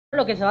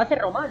Lo que se va a hacer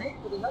Román,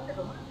 Lo que se va a hacer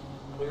Román.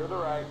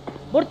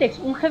 Vortex,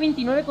 un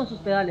G29 con sus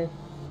pedales.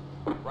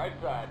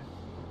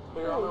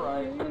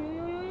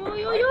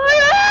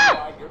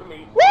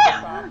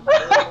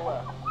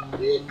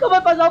 ¿Cómo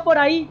he pasado por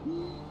ahí?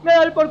 Me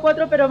da el por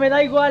 4, pero me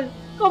da igual.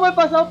 ¿Cómo he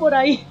pasado por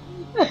ahí?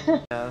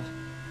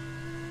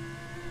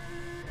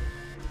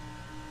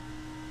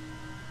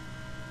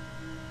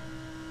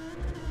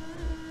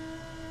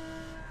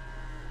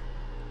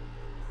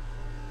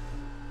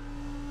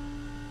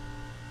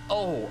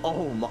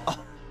 Oh my.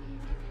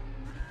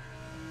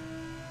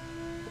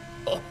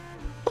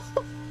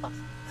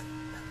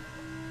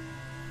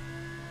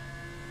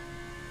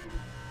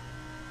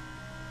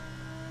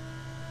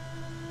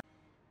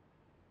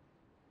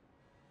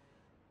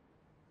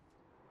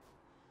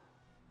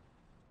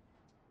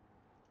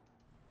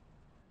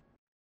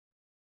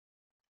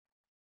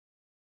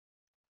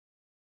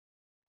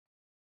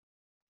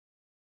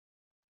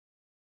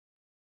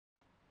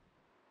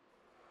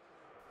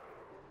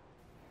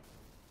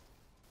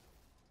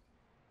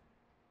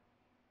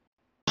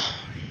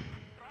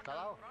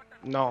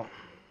 No,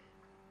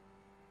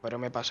 pero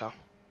me he pasado.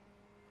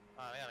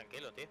 Ah, venga,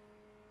 tranquilo, tío.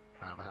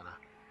 No pasa nada.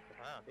 No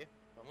pasa nada, tío.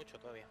 No mucho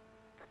todavía.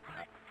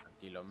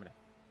 Tranquilo, hombre.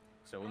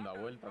 Segunda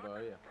vuelta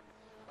todavía.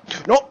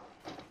 ¡No!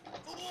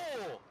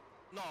 ¡Oh!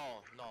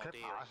 No, no, ¿Qué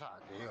tío. pasa,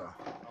 tío?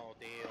 No,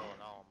 tío,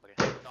 no, hombre.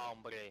 No,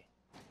 hombre.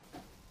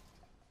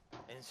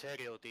 En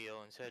serio,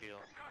 tío, en serio.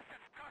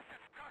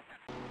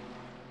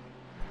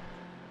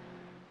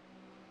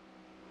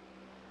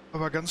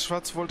 Aber ganz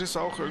schwarz wollte ich es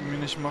auch irgendwie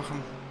nicht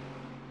machen.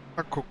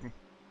 Mal gucken.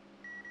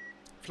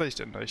 Vielleicht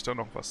ändere ich da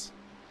noch was.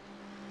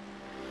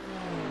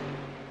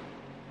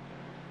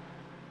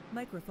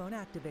 Microphone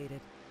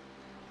activated.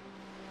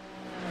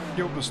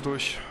 Jo, bist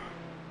durch.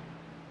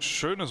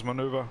 Schönes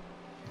Manöver.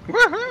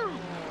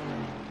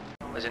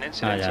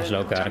 Ah, ya,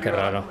 slow car, qué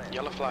raro.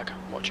 Yellow flag,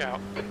 watch out.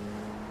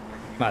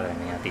 Madre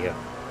mía, tío.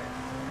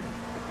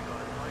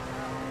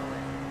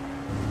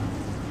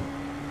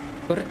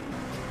 Corre.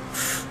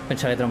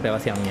 Pensaba que trompeaba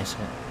hacia mí ese.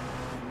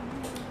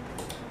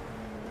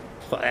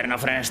 Joder, no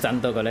frenes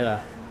tanto,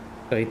 colega.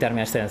 Voy a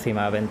quitarme a este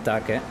encima,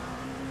 ventaque.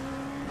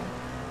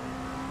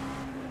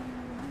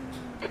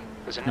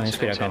 No me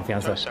inspira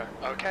confianza.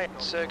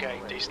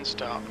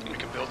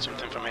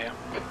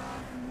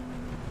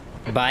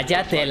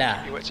 Vaya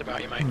tela.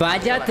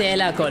 Vaya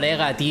tela,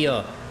 colega,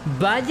 tío.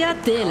 Vaya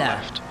tela.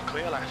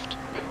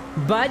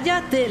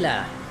 Vaya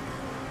tela.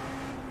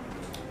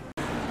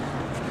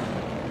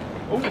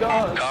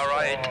 Car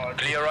right,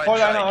 clear right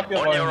side,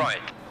 on your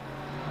right.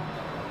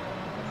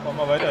 Mach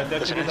mal weiter, der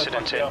There's an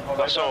incident here,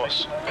 no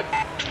source.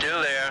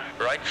 Still there,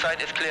 right side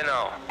is clear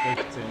now.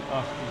 16,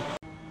 ach.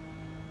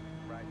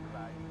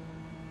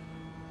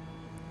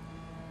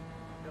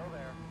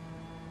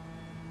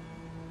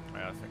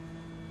 iRacing.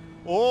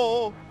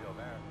 Oh!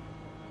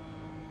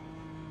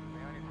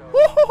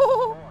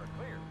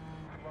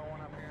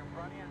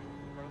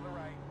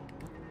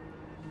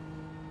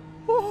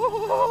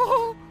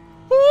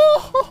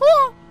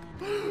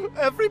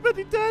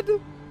 Everybody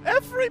dead!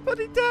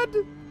 Everybody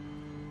dead!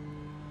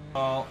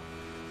 Oh.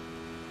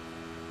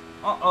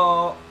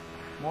 Uh-oh.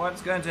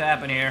 What's going to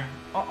happen here?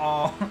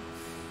 Uh-oh.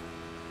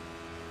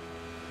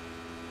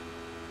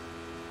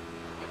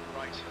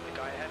 Right, the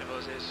guy ahead of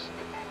us is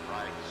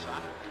Right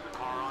side. The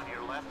car on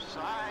your left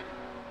side.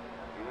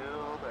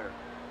 Still there.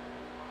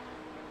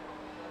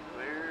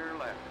 Clear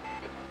left.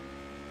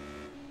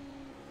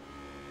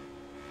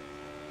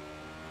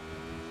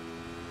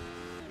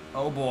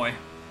 Oh boy.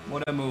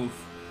 What a move.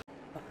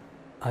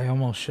 I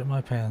almost shit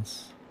my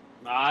pants.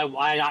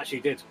 I actually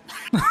did.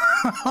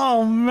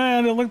 Oh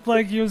man, it looked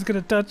like he was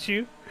gonna touch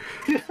you.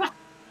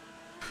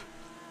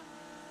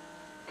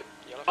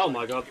 Oh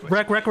my god.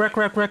 Wreck,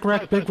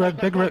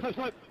 big wreck.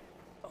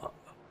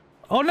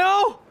 Oh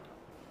no!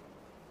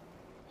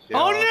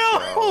 Oh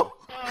no!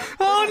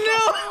 Oh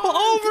no!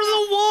 Over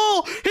the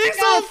wall! He's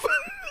off!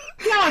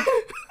 God!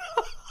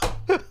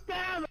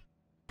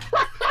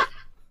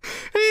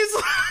 He's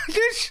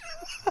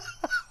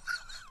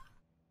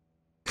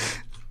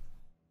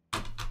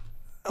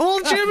well,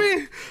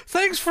 Jimmy,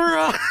 thanks for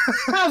That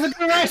was a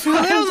good race,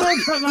 man.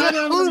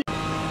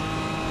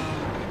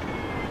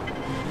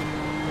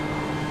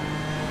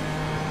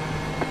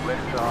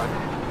 Left side.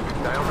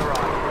 Stay on the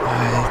right.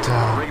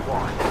 Alter.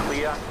 3-1.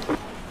 Clear.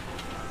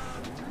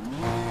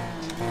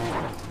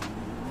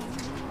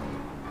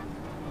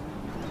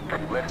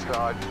 Left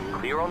side.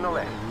 Clear on the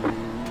left.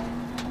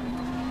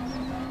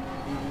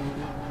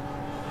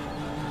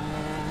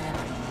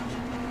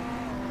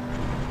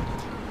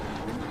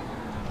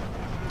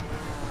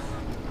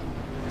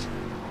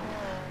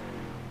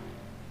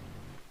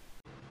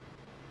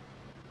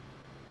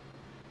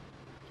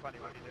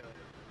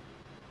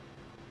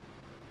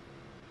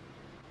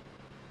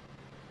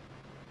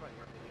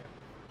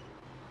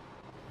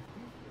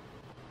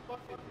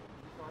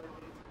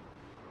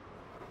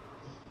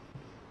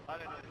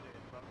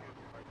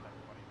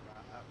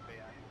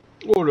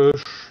 Oh le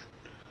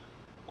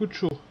coup de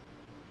chaud.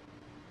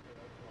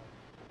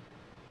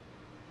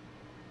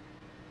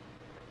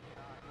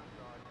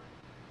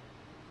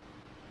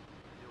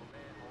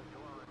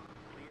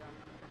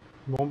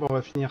 Bon, bah on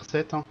va finir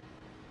 7. Hein.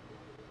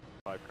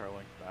 5 car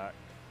lengths back.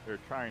 They're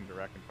trying to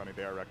wreck in front of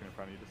you. They are wrecking in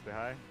front of you. Just say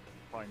hi.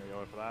 Probably no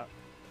yellow for that.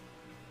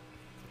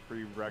 It's a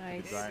free wreck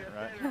with a giant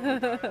wreck.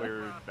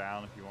 Clear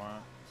down if you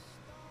want.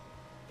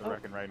 They're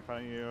wrecking right in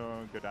front of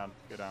you. Go down.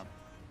 Go down.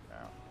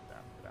 Down.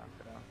 Down. Go down.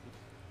 Go down.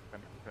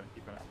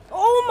 Keeping it.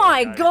 Oh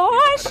my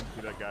gosh! I didn't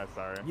see that guy,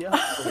 sorry. Yeah.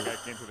 The guy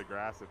came through the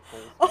grass at full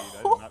speed.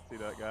 I did not see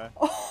that guy.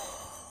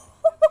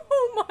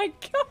 Oh my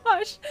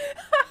gosh!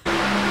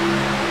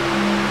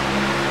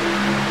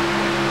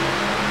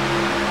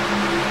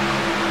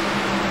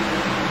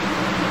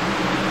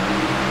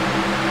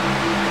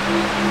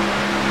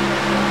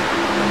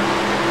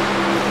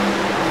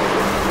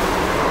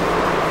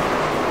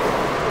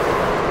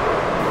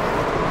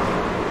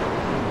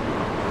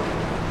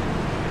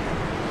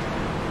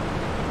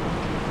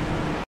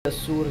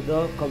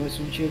 Assurdo, come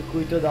sul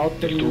circuito da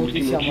 8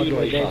 minuti siamo a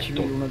 2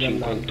 decimi l'uno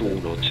dall'altro.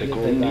 51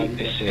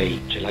 secondi e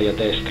 6, ce l'hai a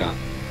destra.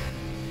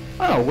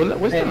 Ah,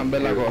 questa è una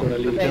bella cosa,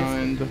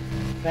 effettivamente.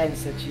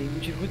 Pensaci,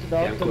 un circuito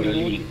da 8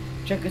 minuti,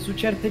 cioè che su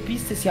certe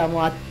piste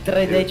siamo a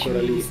 3 decimi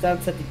di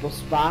distanza tipo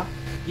Spa.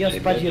 Io a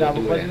Spa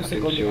giravo quasi un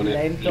secondo più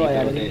lento e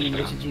a Rimini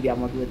invece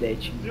giriamo a 2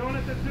 decimi.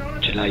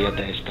 Ce l'hai a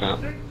destra.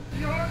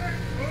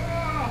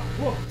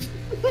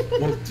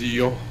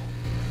 Oddio.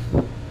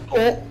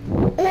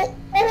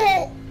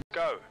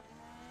 Go.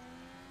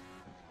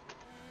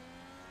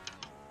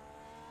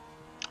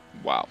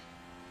 Wow.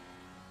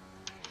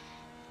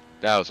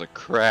 That was a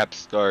crap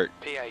start.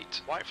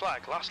 P8. White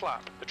flag, last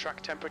lap. The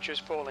track temperature is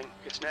falling.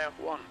 It's now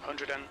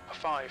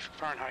 105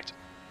 Fahrenheit.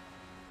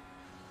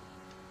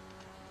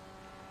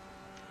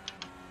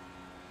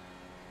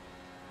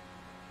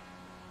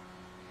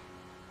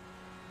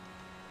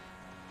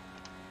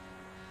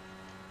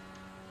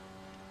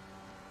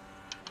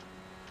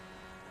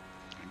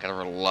 Gotta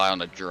rely on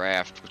the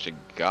draft, which I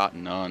got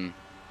none.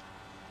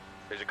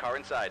 There's a car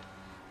inside.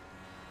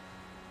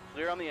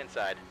 Clear on the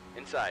inside.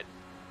 Inside.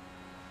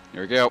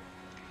 Here we go.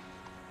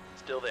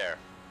 Still there.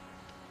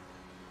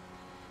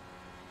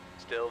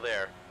 Still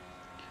there.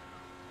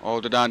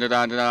 Oh, they're down.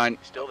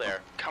 Still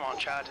there. Come on,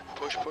 Chad.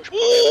 Push.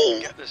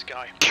 Ooh. Get this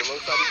guy. The low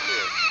side is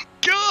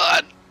clear.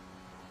 God!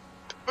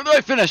 Where did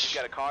I finish?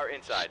 Got a car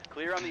inside.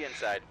 Clear on the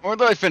inside. Where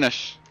did I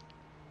finish?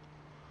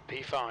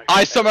 P5.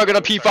 I somehow got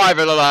a P5 out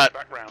of that.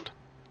 Background.